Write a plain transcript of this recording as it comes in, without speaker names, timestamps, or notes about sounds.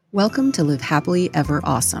Welcome to Live Happily Ever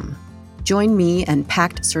Awesome. Join me and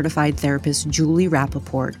PACT certified therapist Julie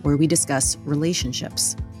Rappaport, where we discuss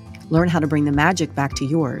relationships. Learn how to bring the magic back to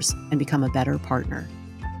yours and become a better partner.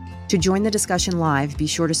 To join the discussion live, be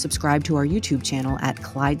sure to subscribe to our YouTube channel at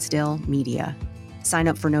Clydesdale Media. Sign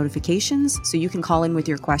up for notifications so you can call in with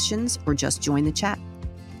your questions or just join the chat.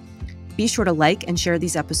 Be sure to like and share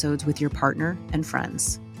these episodes with your partner and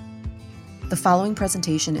friends. The following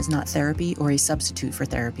presentation is not therapy or a substitute for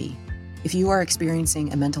therapy. If you are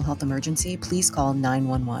experiencing a mental health emergency, please call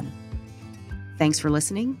 911. Thanks for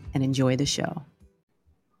listening and enjoy the show.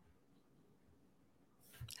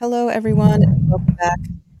 Hello, everyone. Welcome back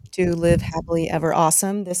to Live Happily Ever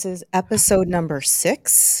Awesome. This is episode number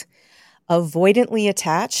 6, Avoidantly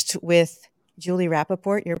Attached with Julie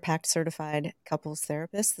Rappaport, your PACT certified couples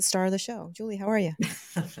therapist, the star of the show. Julie, how are you?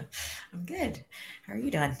 I'm good. How are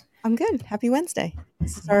you doing? I'm good. Happy Wednesday.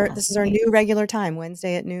 This is our new regular time,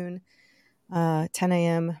 Wednesday at noon, 10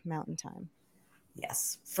 a.m. Mountain Time.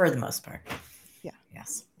 Yes, for the most part. Yeah.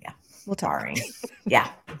 Yes. Yeah. We'll talk. Barring.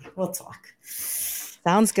 Yeah, we'll talk.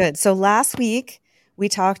 Sounds good. So last week we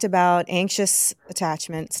talked about anxious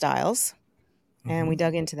attachment styles, and we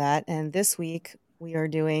dug into that. And this week we are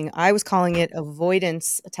I was calling it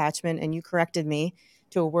avoidance attachment, and you corrected me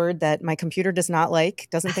to a word that my computer does not like,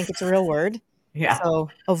 doesn't think it's a real word. Yeah. So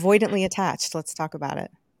avoidantly attached. Let's talk about it.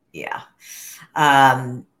 Yeah.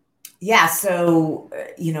 So,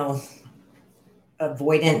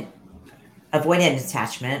 avoidant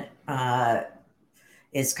attachment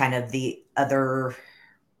is kind of the other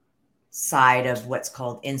side of what's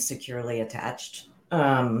called insecurely attached.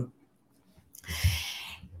 And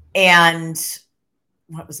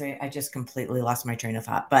what was I just completely lost my train of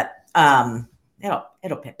thought, but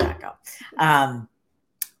it'll pick back up.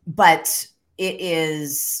 But it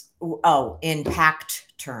is, in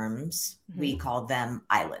PACT terms, we call them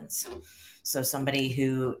islands. So somebody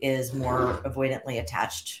who is more avoidantly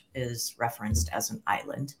attached is referenced as an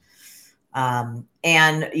island. And,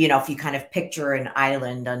 if you kind of picture an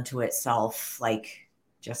island unto itself, like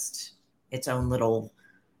just its own little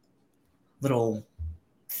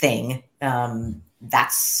thing,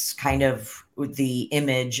 that's kind of the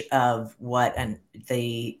image of what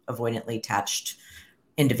the avoidantly attached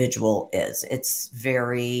individual is. It's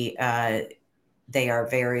very, they are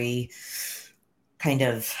very kind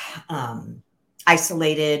of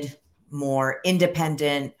isolated, more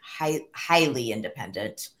independent, highly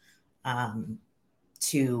independent,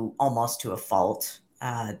 to almost to a fault.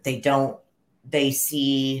 They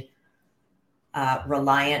see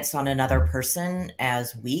reliance on another person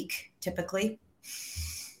as weak, typically.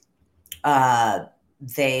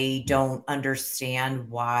 They don't understand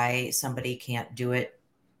why somebody can't do it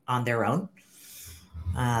on their own.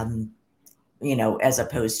 As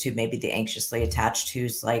opposed to maybe the anxiously attached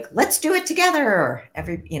who's like, let's do it together.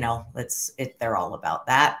 They're all about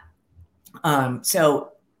that.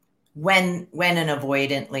 So when an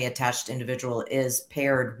avoidantly attached individual is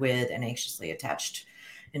paired with an anxiously attached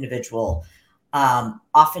individual,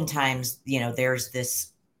 oftentimes, there's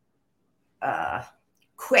this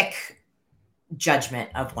quick judgment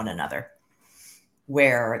of one another,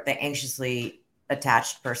 where the anxiously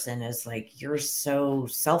attached person is like, you're so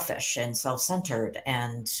selfish and self-centered,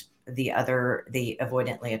 and the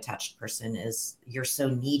avoidantly attached person is, you're so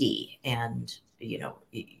needy, and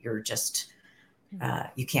you're just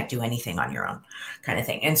you can't do anything on your own, kind of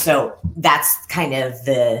thing. And so that's kind of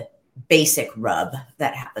the basic rub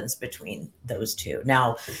that happens between those two.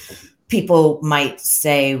 Now, people might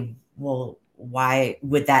say, well, why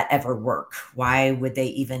would that ever work? Why would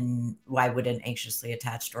an anxiously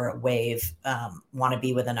attached or a wave want to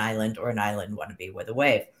be with an island, or an island want to be with a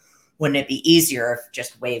wave? Wouldn't it be easier if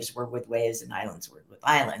just waves were with waves and islands were with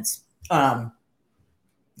islands?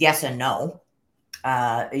 Yes and no.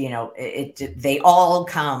 They all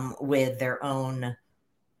come with their own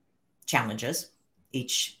challenges,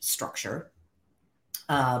 each structure.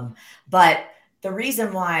 But the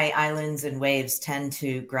reason why islands and waves tend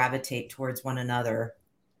to gravitate towards one another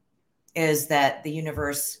is that the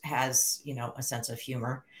universe has, a sense of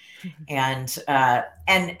humor, and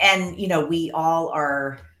we all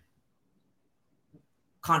are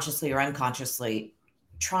consciously or unconsciously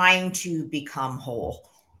trying to become whole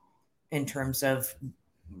in terms of,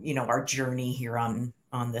 our journey here on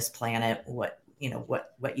this planet. What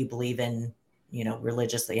you believe in,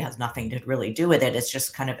 religiously, has nothing to really do with it. It's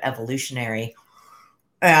just kind of evolutionary.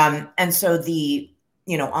 And so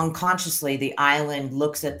unconsciously, the island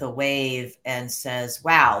looks at the wave and says,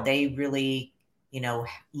 wow, they really,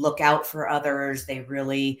 look out for others. They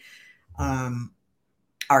really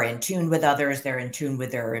are in tune with others. They're in tune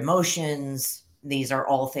with their emotions. these are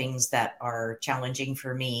all things that are challenging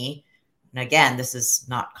for me. And again, this is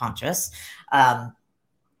not conscious.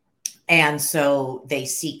 And so they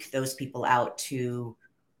seek those people out to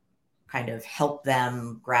kind of help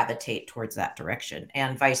them gravitate towards that direction,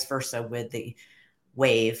 and vice versa with the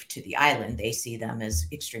wave to the island. They see them as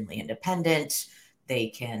extremely independent. They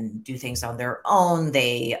can do things on their own.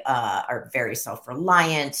 They are very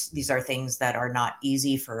self-reliant. These are things that are not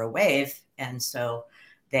easy for a wave. And so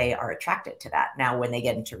they are attracted to that. Now, when they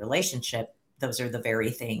get into relationship, those are the very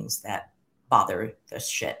things that bother the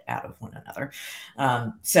shit out of one another.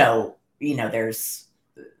 So, there's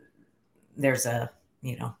a,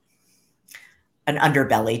 an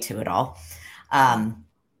underbelly to it all.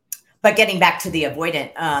 But getting back to the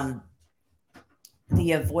avoidant,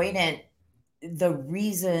 the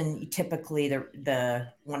reason, typically the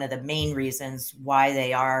one of the main reasons why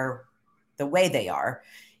they are the way they are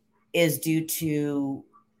is due to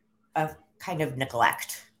a kind of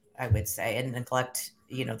neglect, I would say. And neglect,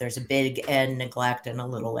 there's a big N neglect and a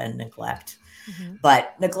little N neglect. Mm-hmm.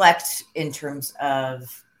 But neglect in terms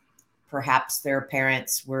of perhaps their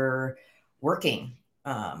parents were working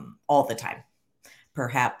all the time.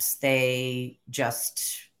 Perhaps they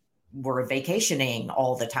just were vacationing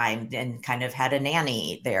all the time and kind of had a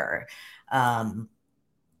nanny there. That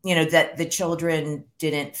the children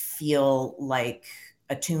didn't feel like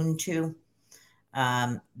attuned to.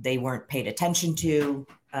 They weren't paid attention to.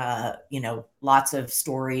 Lots of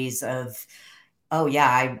stories of, oh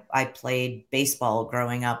yeah, I played baseball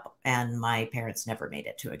growing up and my parents never made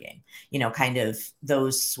it to a game, kind of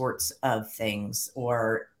those sorts of things.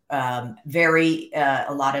 Or a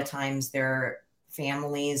lot of times they're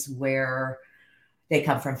families where they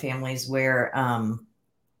come from families where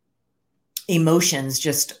emotions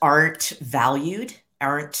just aren't valued,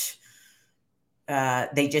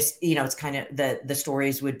 they just, it's kind of the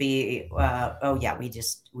stories would be, oh yeah, we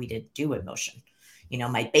didn't do emotion.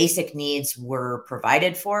 My basic needs were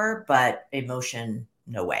provided for, but emotion,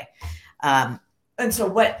 no way. And so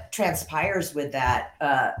what transpires with that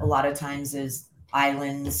a lot of times is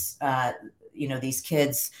islands, these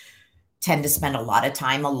kids tend to spend a lot of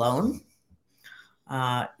time alone.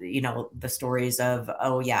 The stories of,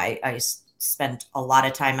 oh yeah, I spent a lot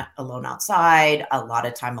of time alone outside, a lot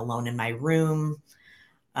of time alone in my room.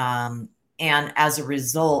 And as a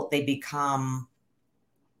result, they become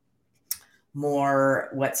more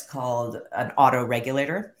what's called an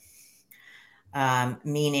auto-regulator,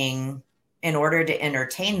 meaning in order to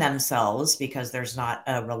entertain themselves, because there's not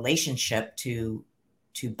a relationship to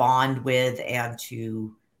bond with and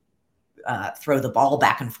to throw the ball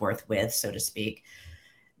back and forth with, so to speak,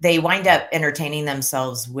 they wind up entertaining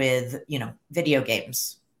themselves with, video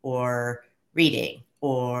games or reading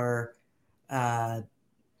or,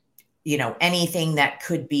 anything that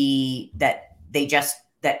could be that they just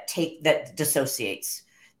that dissociates.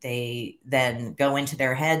 They then go into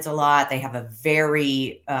their heads a lot. They have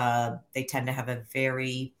they tend to have a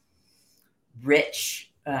very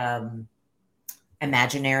rich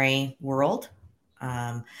imaginary world.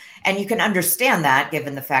 And you can understand that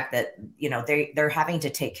given the fact that, they're having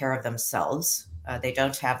to take care of themselves. They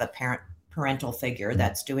don't have a parental figure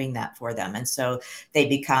that's doing that for them. And so they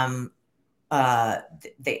become,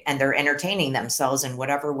 they're entertaining themselves in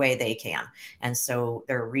whatever way they can. And so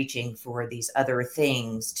they're reaching for these other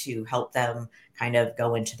things to help them kind of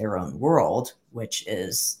go into their own world, which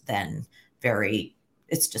is then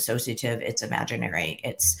it's dissociative, it's imaginary,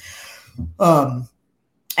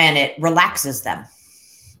 and it relaxes them.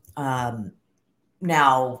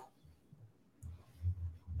 Now,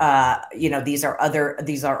 these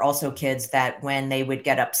are also kids that when they would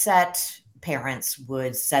get upset, parents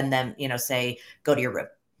would send them, say, go to your room.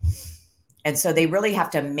 And so they really have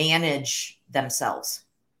to manage themselves.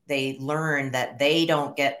 They learn that they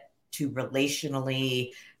don't get to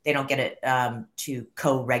to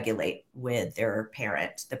co-regulate with their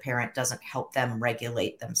parent. The parent doesn't help them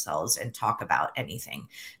regulate themselves and talk about anything.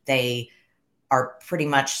 They are pretty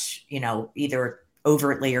much, either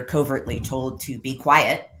overtly or covertly told to be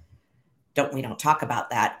quiet. We don't talk about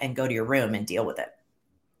that, and go to your room and deal with it.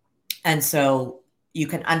 And so you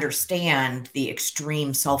can understand the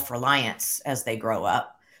extreme self-reliance as they grow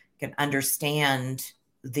up. You can understand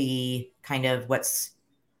the kind of what's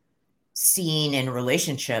seen in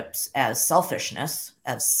relationships as selfishness,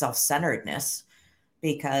 as self-centeredness,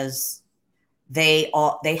 because they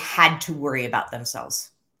had to worry about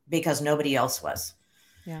themselves because nobody else was.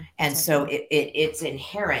 Yeah. And so it's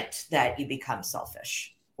inherent that you become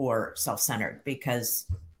selfish or self-centered because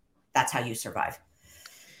that's how you survive.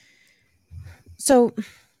 So,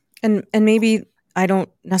 and maybe I don't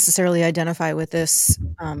necessarily identify with this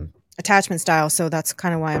attachment style. So that's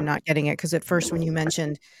kind of why I'm not getting it. Because at first, when you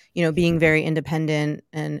mentioned, being very independent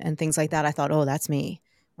and things like that, I thought, oh, that's me,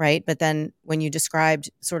 right? But then when you described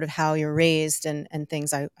sort of how you're raised and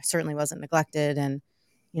things, I certainly wasn't neglected, and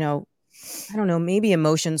you know, I don't know, maybe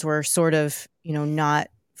emotions were sort of not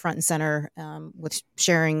front and center with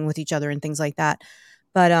sharing with each other and things like that.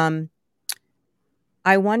 But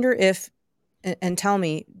I wonder if, and tell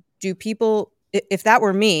me, do people, if that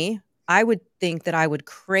were me, I would think that I would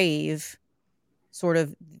crave sort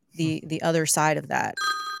of the other side of that,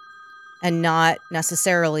 and not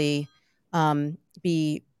necessarily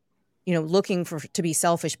be looking for to be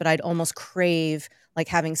selfish, but I'd almost crave like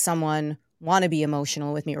having someone want to be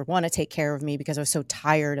emotional with me or want to take care of me because I was so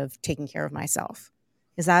tired of taking care of myself.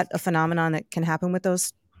 Is that a phenomenon that can happen with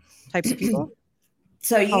those types of people?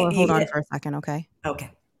 So Hold you on hit, for a second, okay? okay.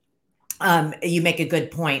 You make a good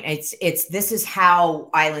point. It's this is how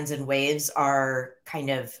islands and waves are kind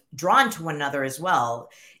of drawn to one another as well,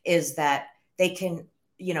 is that they can,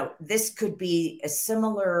 this could be a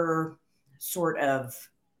similar sort of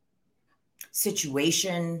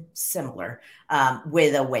situation, similar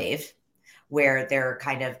with a wave where they're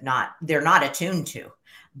not attuned to,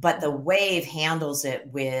 but the wave handles it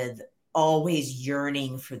with always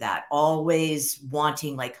yearning for that, always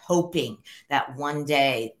wanting, like hoping that one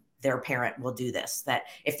day their parent will do this, that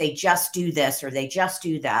if they just do this or they just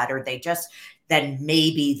do that or they just, then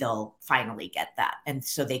maybe they'll finally get that. And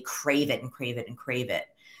so they crave it and crave it and crave it.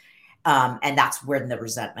 And that's where the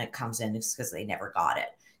resentment comes in, is because they never got it.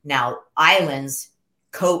 Now, islands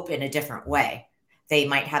cope in a different way. They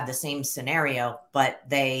might have the same scenario, but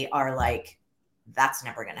they are like, that's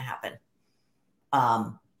never going to happen.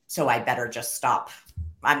 So I better just stop.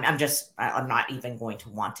 I'm not even going to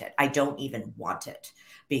want it. I don't even want it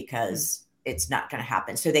because it's not going to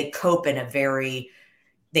happen. So they cope in a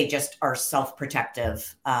they just are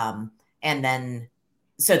self-protective. And then,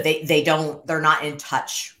 so they're not in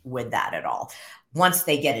touch with that at all. Once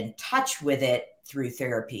they get in touch with it through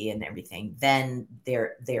therapy and everything, then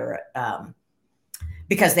they're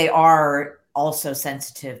because they are also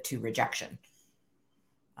sensitive to rejection,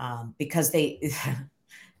 because they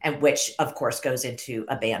and which of course goes into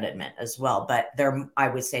abandonment as well. But I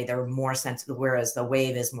would say they're more sensitive, whereas the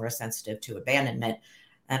wave is more sensitive to abandonment,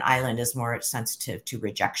 an island is more sensitive to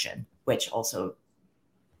rejection, which also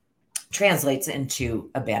translates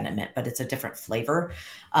into abandonment, but it's a different flavor.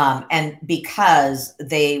 And because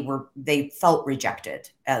they felt rejected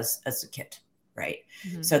as a kid, right?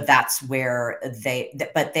 Mm-hmm. So that's where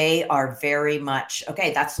but they are very much,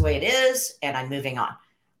 okay, that's the way it is, and I'm moving on.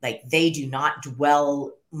 Like, they do not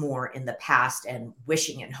dwell more in the past and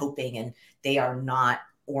wishing and hoping, and they are not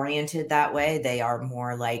oriented that way. They are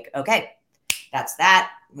more like, okay, that's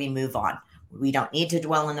that, we move on. We don't need to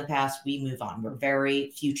dwell in the past. We move on. We're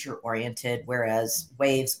very future oriented, whereas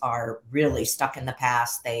waves are really stuck in the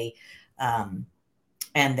past. And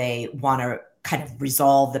they want to kind of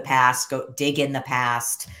resolve the past, go dig in the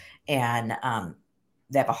past, and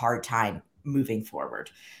they have a hard time moving forward.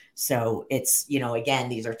 So it's, again,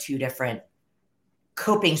 these are two different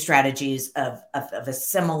coping strategies of a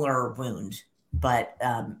similar wound, but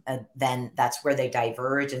then that's where they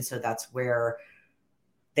diverge. And so that's where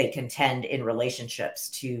they contend in relationships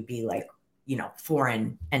to be like,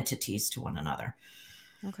 foreign entities to one another.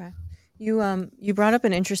 Okay. You brought up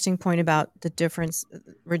an interesting point about the difference,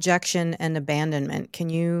 rejection and abandonment. Can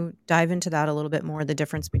you dive into that a little bit more, the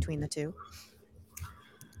difference between the two?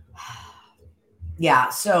 Yeah.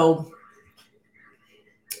 So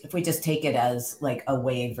if we just take it as like a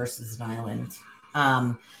wave versus an island.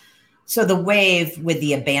 So the wave with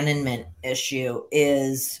the abandonment issue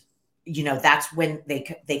is, that's when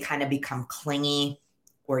they kind of become clingy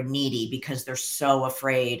or needy because they're so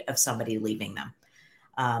afraid of somebody leaving them.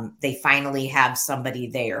 They finally have somebody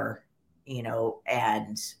there,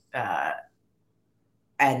 and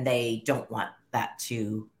they don't want that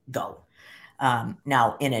to go.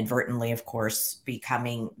 Now, inadvertently, of course,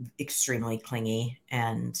 becoming extremely clingy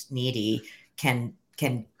and needy can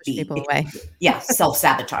Push be people away.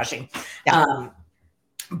 self-sabotaging. Yeah.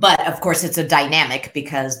 But of course, it's a dynamic,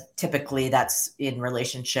 because typically that's in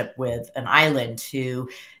relationship with an island who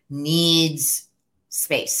needs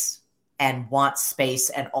space and wants space,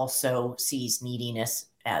 and also sees neediness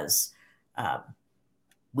as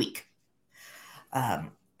weak.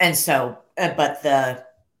 And so, but the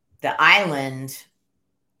island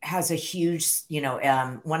has a huge,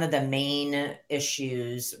 one of the main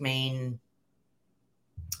issues, main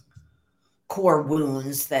core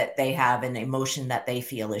wounds that they have, and emotion that they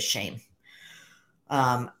feel, is shame.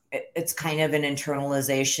 It's kind of an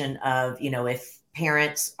internalization of, if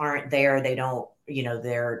parents aren't there, they don't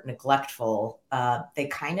they're neglectful, they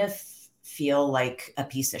kind of feel like a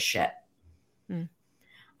piece of shit. Mm.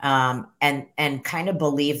 And kind of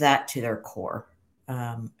believe that to their core.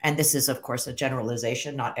 And this is, of course, a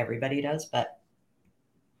generalization. Not everybody does, but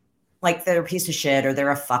like they're a piece of shit or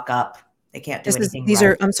they're a fuck up. They can't do anything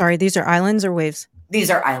right. I'm sorry, these are islands or waves? These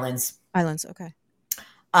are islands. Islands, okay.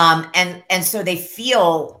 And so they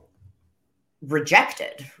feel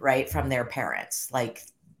rejected, right, from their parents. Like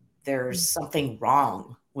there's something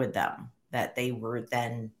wrong with them that they were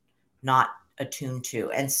then not attuned to.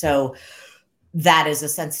 And so that is a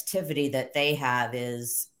sensitivity that they have,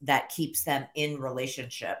 is that keeps them in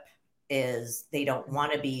relationship, is they don't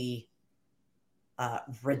want to be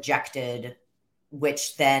rejected,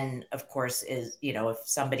 which then of course is, if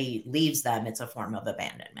somebody leaves them, it's a form of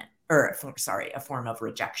abandonment, or a form of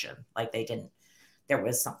rejection. Like there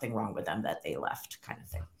was something wrong with them that they left, kind of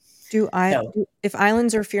thing. If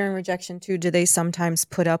islands are fearing rejection too, do they sometimes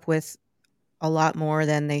put up with a lot more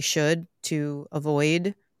than they should to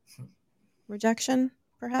avoid rejection,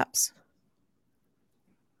 perhaps?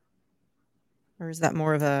 Or is that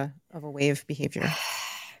more of a wave behavior?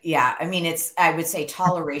 Yeah, I mean, I would say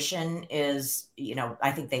toleration is,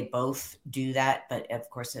 I think they both do that, but of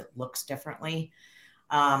course it looks differently.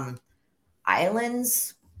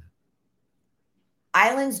 Islands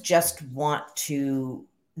just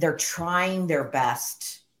they're trying their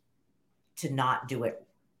best to not do it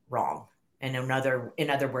wrong. And in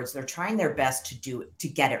other words, they're trying their best to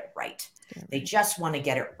get it right. Yeah, they just want to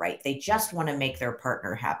get it right. They just want to make their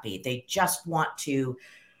partner happy. They just want to,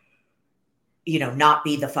 not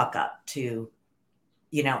be the fuck up, and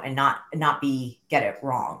not get it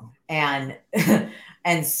wrong. And,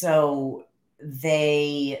 and so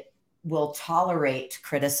they will tolerate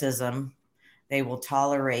criticism. They will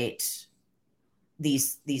tolerate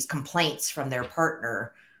these complaints from their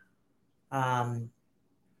partner,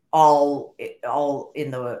 all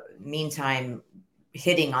in the meantime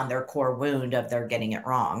hitting on their core wound of their getting it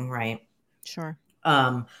wrong, right? Sure.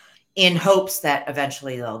 In hopes that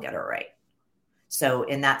eventually they'll get it right. So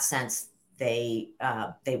in that sense, they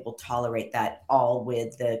will tolerate that, all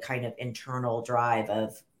with the kind of internal drive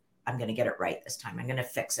of, I'm going to get it right this time. I'm going to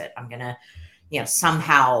fix it. I'm going to,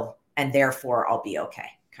 somehow, and therefore I'll be okay,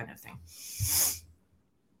 kind of thing.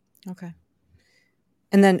 Okay.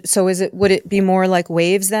 And then, so would it be more like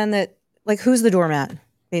waves then, that, like, who's the doormat,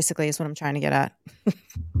 basically, is what I'm trying to get at?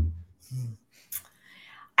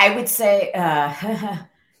 I would say, I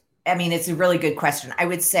mean, it's a really good question. I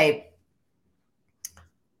would say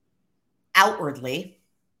outwardly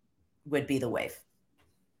would be the wave.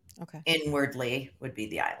 Okay. Inwardly would be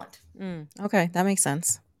the island. Okay. That makes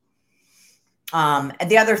sense. And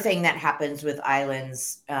the other thing that happens with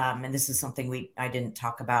islands, and this is something I didn't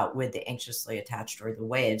talk about with the anxiously attached or the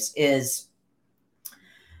waves, is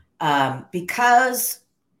because,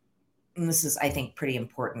 and this is, I think, pretty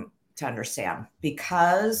important to understand,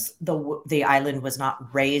 because the island was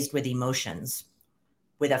not raised with emotions,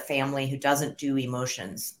 with a family who doesn't do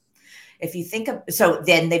emotions. If you think of, so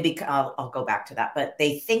then they become, I'll go back to that, but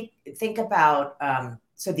they think about,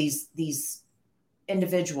 so these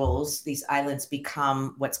individuals, these islands,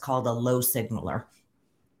 become what's called a low signaler.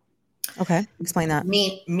 Okay. Explain that.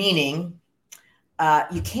 Meaning,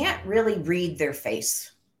 you can't really read their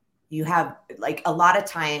face. You have, like, a lot of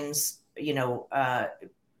times,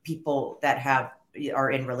 people that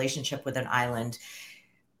are in relationship with an island,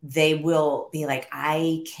 they will be like,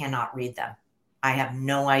 I cannot read them. I have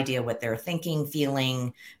no idea what they're thinking,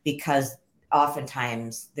 feeling, because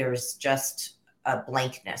oftentimes there's just a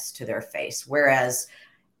blankness to their face. Whereas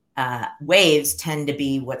waves tend to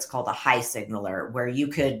be what's called a high signaler, where you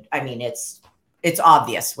could, I mean, it's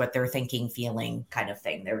obvious what they're thinking, feeling, kind of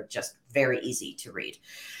thing. They're just very easy to read.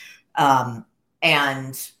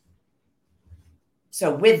 And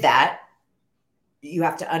so with that, you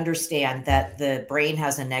have to understand that the brain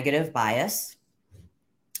has a negative bias,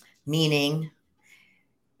 meaning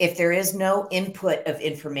if there is no input of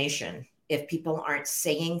information, if people aren't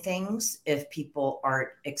saying things, if people aren't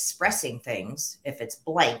expressing things, if it's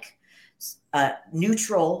blank,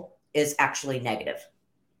 neutral is actually negative.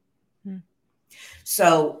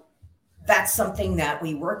 So that's something that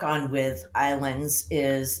we work on with islands,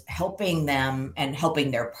 is helping them and helping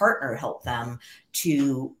their partner help them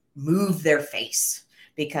to move their face,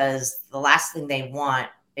 because the last thing they want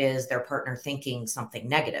is their partner thinking something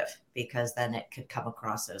negative, because then it could come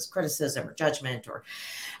across as criticism or judgment, or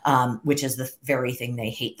which is the very thing they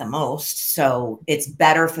hate the most. So it's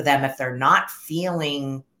better for them, if they're not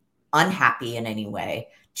feeling unhappy in any way,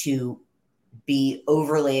 to be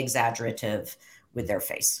overly exaggerative with their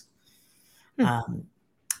face.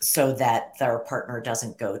 so that their partner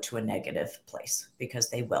doesn't go to a negative place, because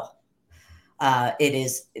they will.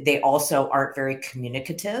 They also aren't very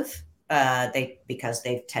communicative. Because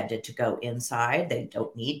they've tended to go inside. They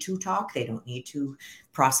don't need to talk. They don't need to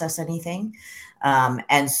process anything.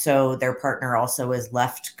 And so their partner also is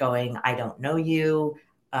left going, I don't know you.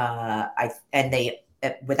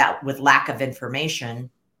 With lack of information,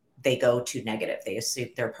 they go to negative. They assume,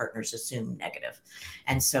 their partners assume negative.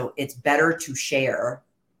 And so it's better to share.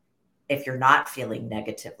 If you're not feeling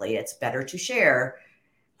negatively, it's better to share,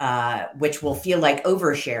 which will feel like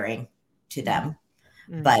oversharing to them.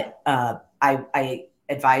 Mm-hmm. But I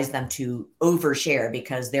advise them to overshare,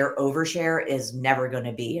 because their overshare is never going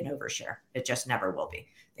to be an overshare. It just never will be.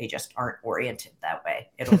 They just aren't oriented that way.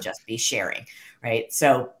 It'll just be sharing, right?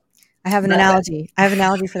 So I have an analogy. I have an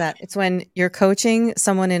analogy for that. It's when you're coaching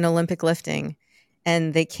someone in Olympic lifting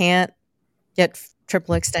and they can't get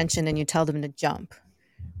triple extension and you tell them to jump,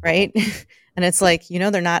 right? And it's like,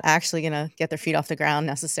 they're not actually going to get their feet off the ground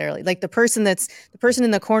necessarily. Like the person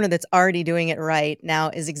in the corner that's already doing it right now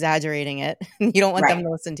is exaggerating it. You don't want them to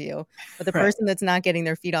listen to you. But the person that's not getting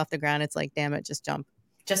their feet off the ground, it's like, damn it, just jump.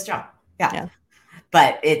 Just jump. Yeah.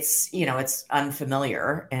 But it's, it's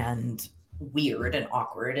unfamiliar and weird and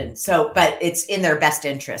awkward. And so, but it's in their best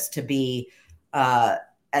interest to be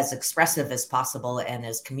as expressive as possible and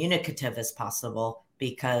as communicative as possible,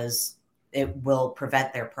 because it will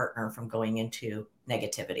prevent their partner from going into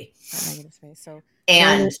negativity. Negative space. So,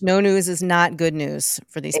 and no news is not good news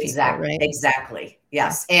for these people, right? Exactly.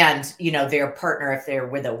 Yes. Yeah. And, their partner, if they're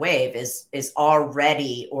with a wave, is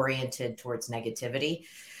already oriented towards negativity.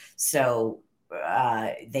 So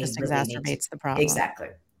they just really exacerbates the problem. Exactly.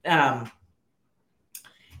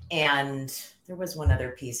 And there was one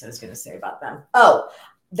other piece I was going to say about them. Oh,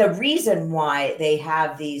 the reason why they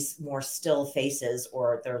have these more still faces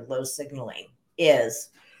or they're low signaling is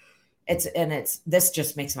this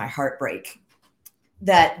just makes my heart break,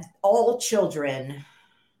 that all children,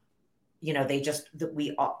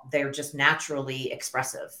 they're just naturally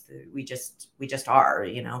expressive. We just are,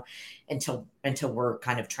 until we're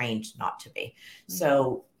kind of trained not to be. Mm-hmm.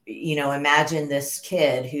 So, imagine this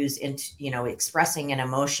kid who's expressing an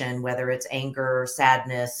emotion, whether it's anger,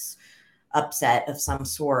 sadness, upset of some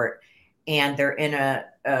sort, and they're in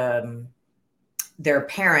their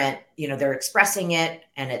parent, they're expressing it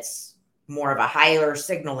and it's more of a higher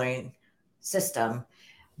signaling system,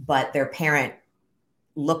 but their parent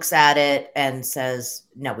looks at it and says,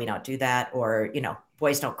 no, we don't do that. Or,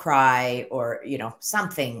 boys don't cry, or,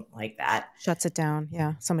 something like that. Shuts it down.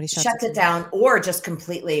 Yeah. Somebody shuts it down, or just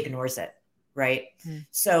completely ignores it. Right. Mm.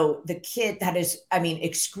 So the kid, that is,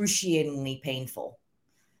 excruciatingly painful.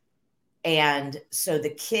 And so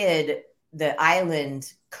the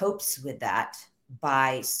island copes with that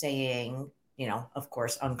by saying, of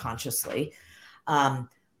course, unconsciously,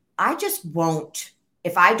 I just won't,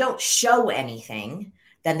 if I don't show anything,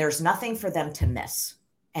 then there's nothing for them to miss.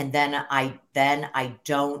 And then I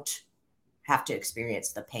don't have to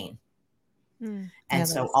experience the pain. And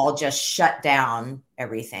so I'll just shut down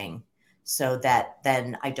everything so that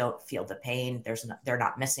then I don't feel the pain. They're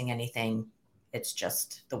not missing anything. It's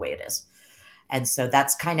just the way it is. And so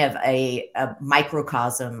that's kind of a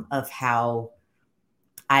microcosm of how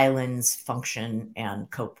islands function and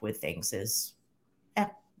cope with things is,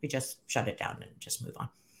 we just shut it down and just move on.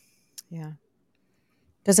 Yeah.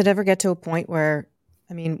 Does it ever get to a point where,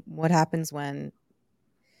 what happens when,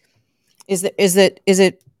 is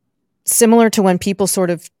it similar to when people sort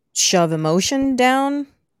of shove emotion down?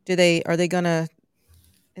 Is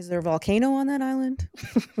there a volcano on that island?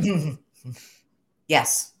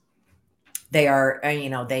 Yes. They are,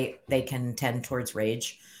 they can tend towards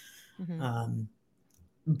rage. Mm-hmm.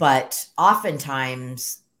 But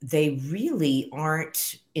oftentimes they really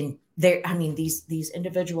aren't in there. These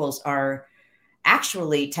individuals are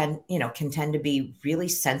actually can tend to be really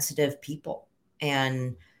sensitive people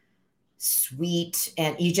and sweet,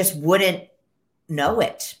 and you just wouldn't know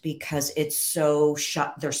it because it's so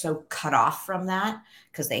they're so cut off from that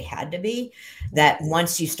because they had to be, that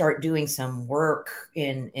once you start doing some work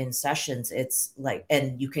in sessions, it's like,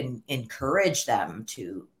 and you can encourage them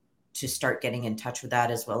to start getting in touch with that,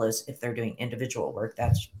 as well as if they're doing individual work,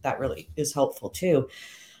 that really is helpful too.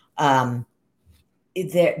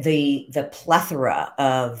 The plethora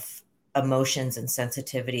of emotions and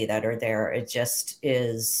sensitivity that are there, it just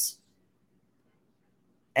is,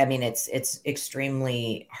 it's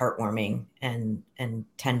extremely heartwarming and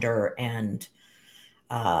tender, and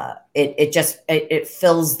it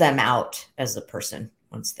fills them out as a person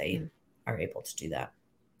once they are able to do that.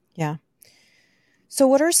 Yeah. So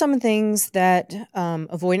what are some things that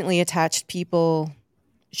avoidantly attached people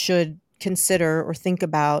should consider or think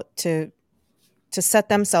about to set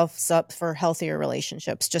themselves up for healthier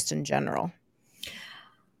relationships, just in general?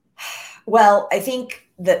 Well, I think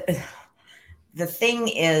that the thing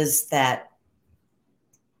is that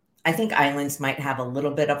I think islands might have a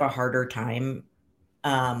little bit of a harder time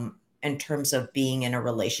in terms of being in a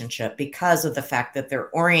relationship because of the fact that they're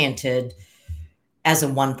oriented as a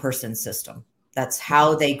one person system. That's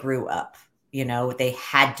how they grew up. They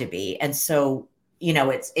had to be. And so,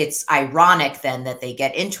 it's ironic then that they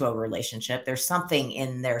get into a relationship. There's something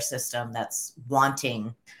in their system that's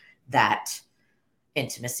wanting that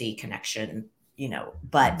intimacy connection,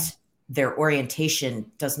 but their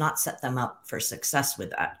orientation does not set them up for success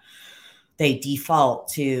with that. They default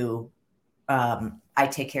to, I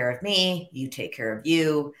take care of me, you take care of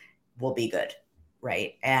you, we'll be good.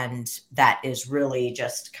 Right. And that is really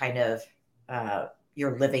just kind of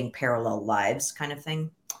you're living parallel lives kind of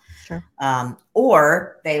thing. Sure.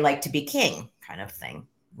 Or they like to be king kind of thing,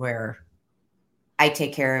 where I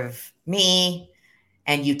take care of me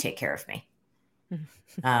and you take care of me.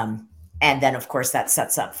 And then, of course, that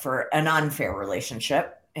sets up for an unfair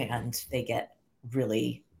relationship, and they get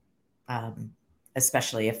really,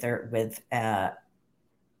 especially if they're with a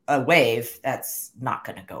wave, that's not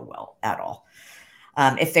going to go well at all.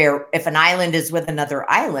 If an island is with another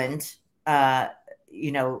island, that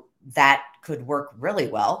could work really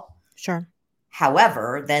well. Sure.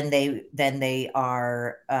 However, then they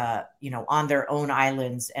are, on their own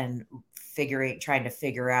islands and trying to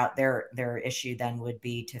figure out their issue then would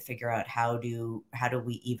be to figure out how do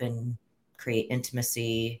we even create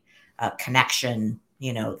intimacy, connection.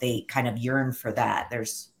 They kind of yearn for that.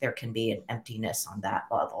 There can be an emptiness on that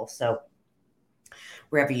level. So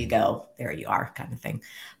wherever you go, there you are, kind of thing.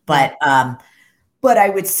 But I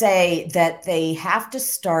would say that they have to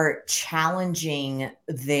start challenging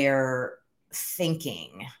their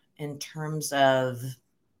thinking in terms of,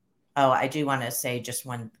 I do want to say just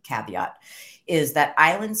one caveat, is that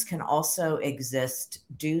islands can also exist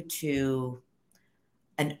due to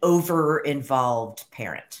an over-involved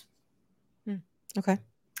parent. Okay.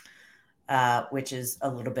 Which is a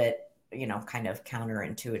little bit, kind of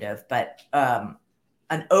counterintuitive, but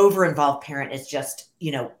an over-involved parent is just,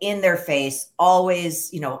 in their face,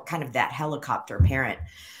 always, kind of that helicopter parent.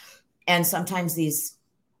 And sometimes these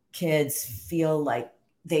kids feel like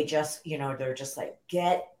they just, they're just like,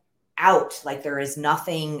 get out. Like there is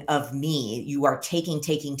nothing of me. You are taking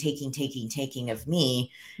of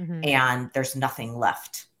me. Mm-hmm. And there's nothing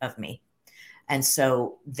left of me. And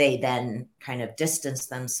so they then kind of distance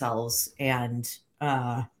themselves and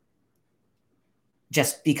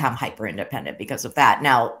just become hyper independent because of that.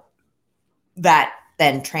 Now, that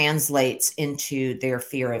then translates into their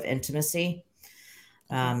fear of intimacy,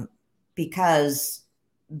 because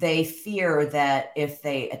they fear that if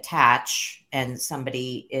they attach and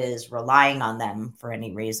somebody is relying on them for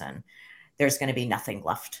any reason, there's going to be nothing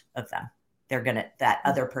left of them. That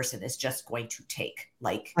other person is just going to take,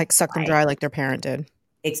 like suck them dry, like their parent did.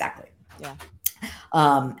 Exactly. Yeah.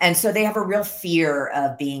 And so they have a real fear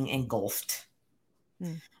of being engulfed.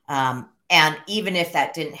 And even if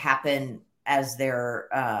that didn't happen as their,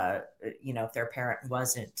 if their parent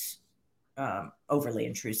wasn't overly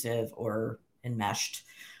intrusive or enmeshed,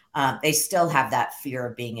 they still have that fear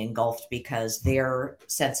of being engulfed because their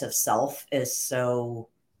sense of self is so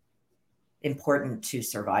important to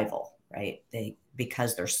survival, right?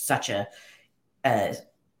 Because they're such a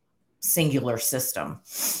singular system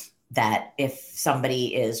that if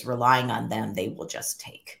somebody is relying on them, they will just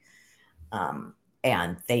take,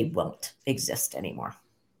 and they won't exist anymore.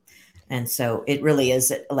 And so it really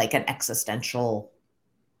is like an existential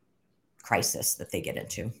crisis that they get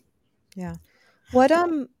into. Yeah. What,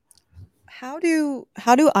 how do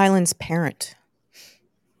islands parent?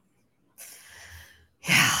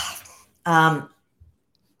 Yeah.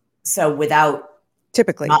 So without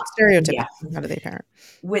typically, stereotypically, how do they parent?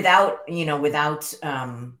 Without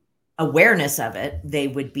awareness of it, they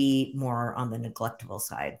would be more on the neglectful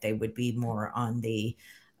side. They would be more on the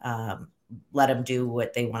let them do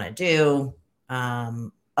what they want to do.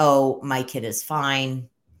 Oh, my kid is fine.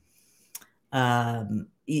 The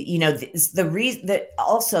reason that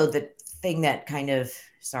also the thing that kind of,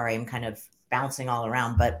 sorry, I'm kind of bouncing all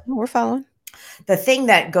around, but we're following. The thing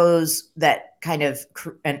that kind of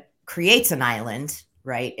creates an island,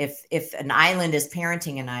 right? If an island is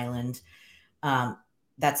parenting an island,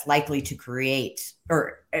 that's likely to create,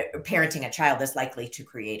 or parenting a child is likely to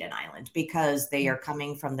create an island, because they are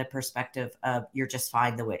coming from the perspective of you're just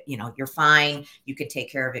fine the way, you're fine. You can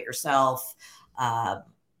take care of it yourself.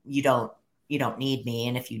 You don't need me.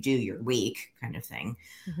 And if you do, you're weak, kind of thing.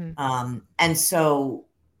 Mm-hmm. And so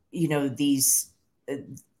these,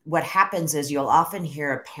 what happens is you'll often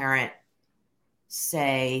hear a parent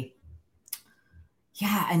say,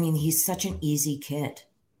 yeah, I mean, he's such an easy kid.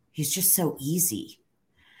 He's just so easy.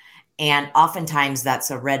 And oftentimes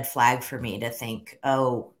that's a red flag for me to think,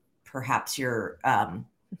 oh, perhaps you're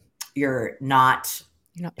not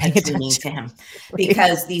You're not paying attuning attention. to him, Right.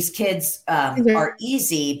 because these kids are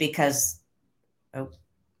easy because,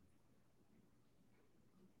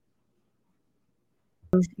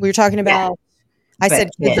 We were talking about, I but said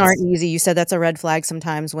kids aren't kids. easy. You said that's a red flag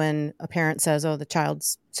sometimes when a parent says, oh, the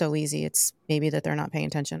child's so easy. It's maybe that they're not paying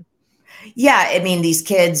attention. Yeah, I mean, these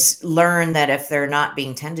kids learn that if they're not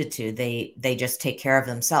being tended to, they just take care of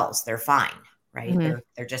themselves. They're fine, right? Mhm.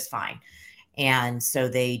 They're just fine. And so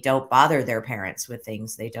they don't bother their parents with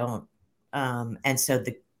things. They don't. And so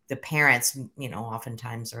the parents,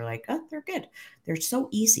 oftentimes are like, oh, they're good. They're so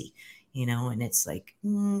easy, and it's like,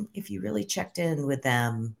 if you really checked in with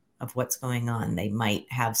them of what's going on, they might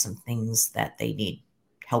have some things that they need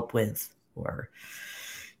help with or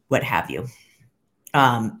what have you.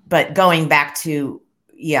 But going back to,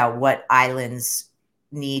 what islands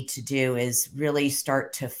need to do is really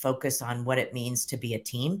start to focus on what it means to be a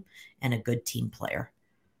team and a good team player.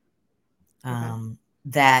 Okay.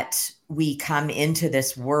 That we come into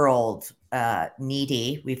this world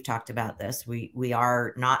needy. We've talked about this. We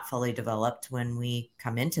are not fully developed when we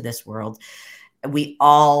come into this world. We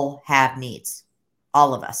all have needs,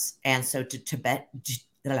 all of us, and so to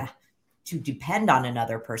depend on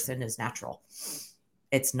another person is natural.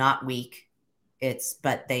 It's not weak.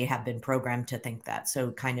 But they have been programmed to think that. So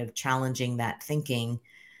kind of challenging that thinking,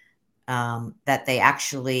 that they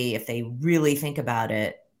actually, if they really think about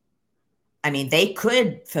it, I mean, they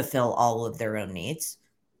could fulfill all of their own needs.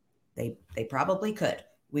 They probably could.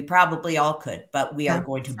 We probably all could, but we are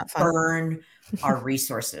going to not fun. burn our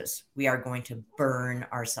resources. We are going to burn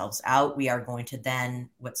ourselves out. We are going to then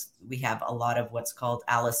we have a lot of what's called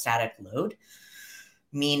allostatic load,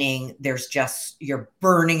 meaning you're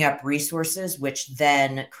burning up resources, which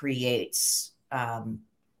then creates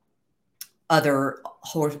other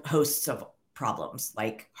hosts of problems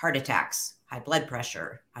like heart attacks, high blood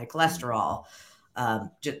pressure, high cholesterol,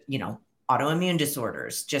 autoimmune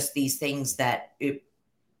disorders, just these things that it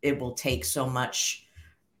will take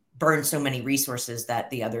burn so many resources that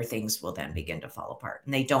the other things will then begin to fall apart.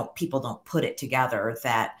 And people don't put it together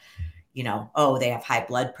that, they have high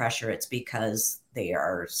blood pressure. It's because they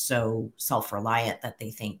are so self-reliant that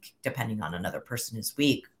they think depending on another person is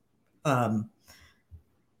weak. But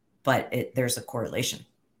there's a correlation.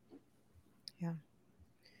 Yeah.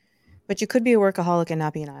 But you could be a workaholic and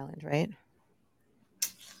not be an island, right?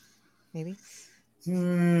 Maybe.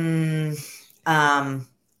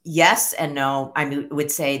 Yes and no. I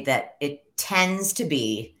would say that it tends to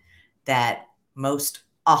be that most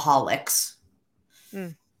aholics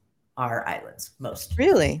are islands. Most.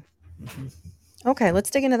 Really? Mm-hmm. Okay, let's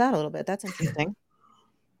dig into that a little bit. That's interesting.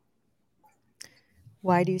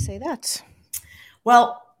 Why do you say that?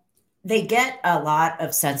 Well, they get a lot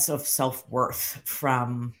of sense of self-worth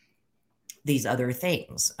from these other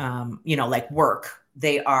things, like work.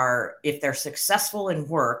 If they're successful in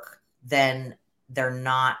work, then they're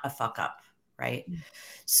not a fuck up, right?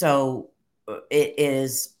 So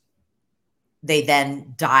they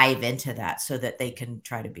then dive into that so that they can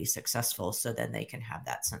try to be successful. So then they can have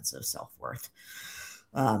that sense of self-worth,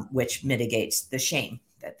 which mitigates the shame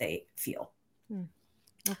that they feel.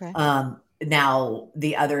 Okay. Now,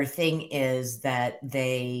 the other thing is that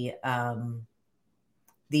they,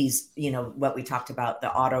 these, what we talked about,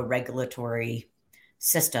 the auto-regulatory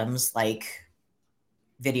systems like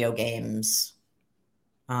video games,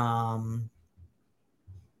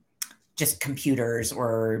 just computers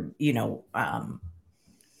or,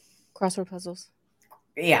 Crossword puzzles.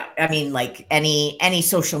 Yeah. I mean, like any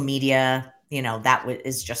social media, that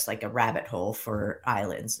is just like a rabbit hole for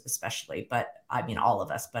islands, especially, but I mean, all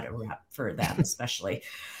of us, but for them, especially.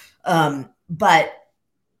 But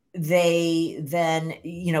they then,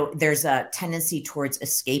 there's a tendency towards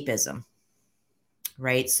escapism,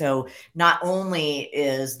 right? So not only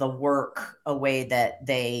is the work a way that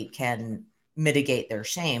they can mitigate their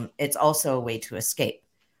shame, it's also a way to escape.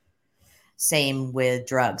 Same with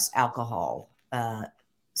drugs, alcohol,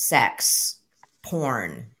 sex,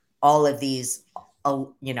 porn, all of these,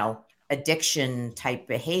 addiction type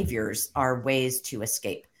behaviors are ways to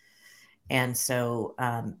escape. And so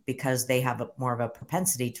because they have more of a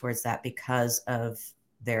propensity towards that because of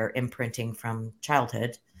their imprinting from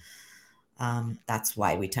childhood, that's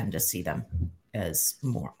why we tend to see them as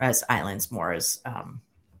islands, more as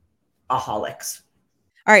aholics.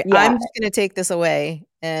 All right, Yeah. I'm just going to take this away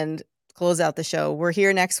and close out the show. We're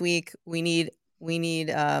here next week. We need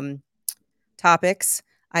topics.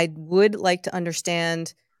 I would like to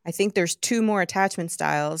understand. I think there's 2 more attachment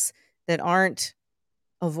styles that aren't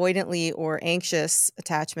avoidantly or anxious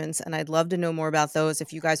attachments, and I'd love to know more about those.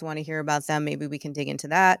 If you guys want to hear about them, maybe we can dig into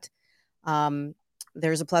that.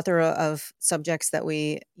 There's a plethora of subjects that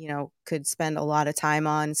we, could spend a lot of time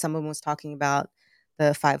on. Someone was talking about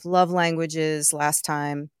the 5 love languages last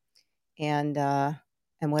time, and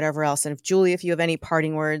whatever else. And Julie, if you have any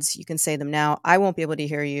parting words, you can say them now. I won't be able to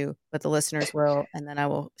hear you, but the listeners will, and then I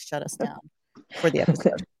will shut us down for the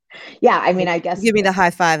episode. Yeah, I mean, I guess give me the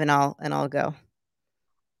high five, and I'll go.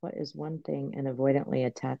 What is one thing an avoidantly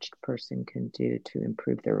attached person can do to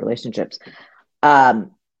improve their relationships?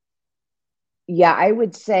 Yeah, I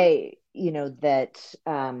would say, that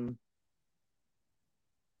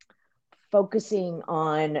focusing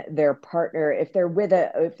on their partner, if they're with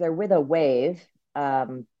a wave,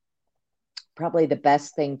 probably the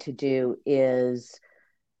best thing to do is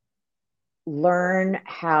learn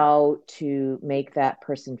how to make that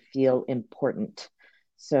person feel important.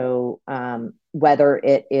 So whether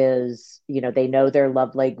it is, they know their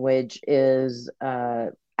love language is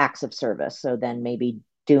acts of service. So then maybe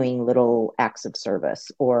doing little acts of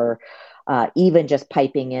service, or even just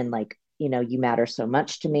piping in like, you matter so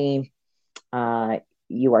much to me.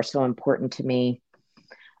 You are so important to me.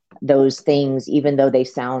 Those things, even though they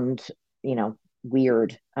sound,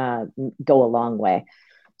 weird, go a long way.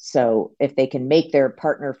 So if they can make their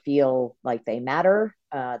partner feel like they matter,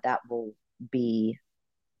 that will be,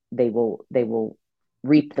 they will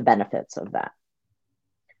reap the benefits of that.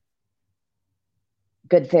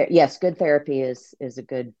 Good therapy is a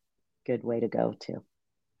good way to go too.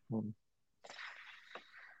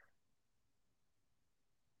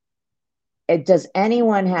 Does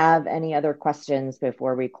anyone have any other questions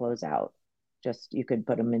before we close out? Just, you could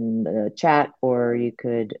put them in the chat, or you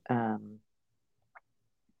could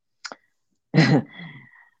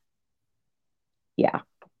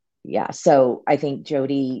yeah. So I think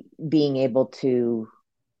Jody being able to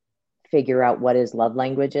figure out what his love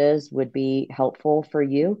language is would be helpful for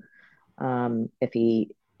you. If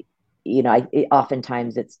he,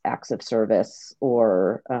 oftentimes it's acts of service,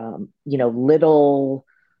 or little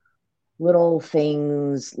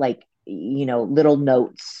things like, little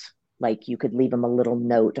notes. Like you could leave him a little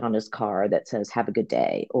note on his car that says, "Have a good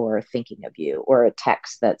day," or "Thinking of you," or a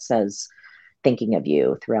text that says, "Thinking of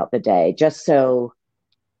you" throughout the day, just so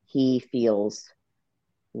he feels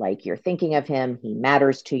like you're thinking of him. He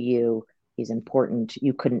matters to you. He's important.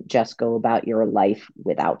 You couldn't just go about your life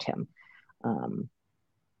without him.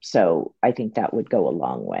 So I think that would go a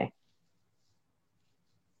long way.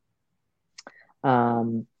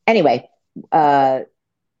 Anyway,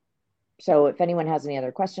 so if anyone has any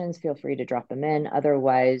other questions, feel free to drop them in.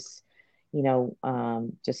 Otherwise,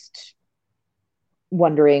 just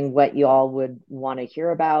wondering what you all would want to hear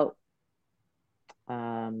about.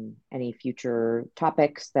 Any future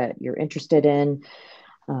topics that you're interested in.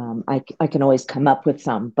 I can always come up with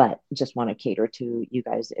some, but just want to cater to you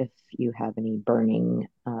guys if you have any burning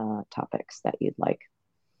topics that you'd like.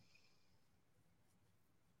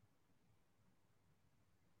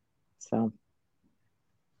 So.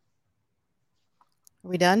 Are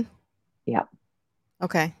we done? Yeah.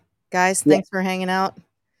 Okay. Guys, thanks for hanging out.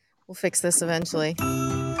 We'll fix this eventually.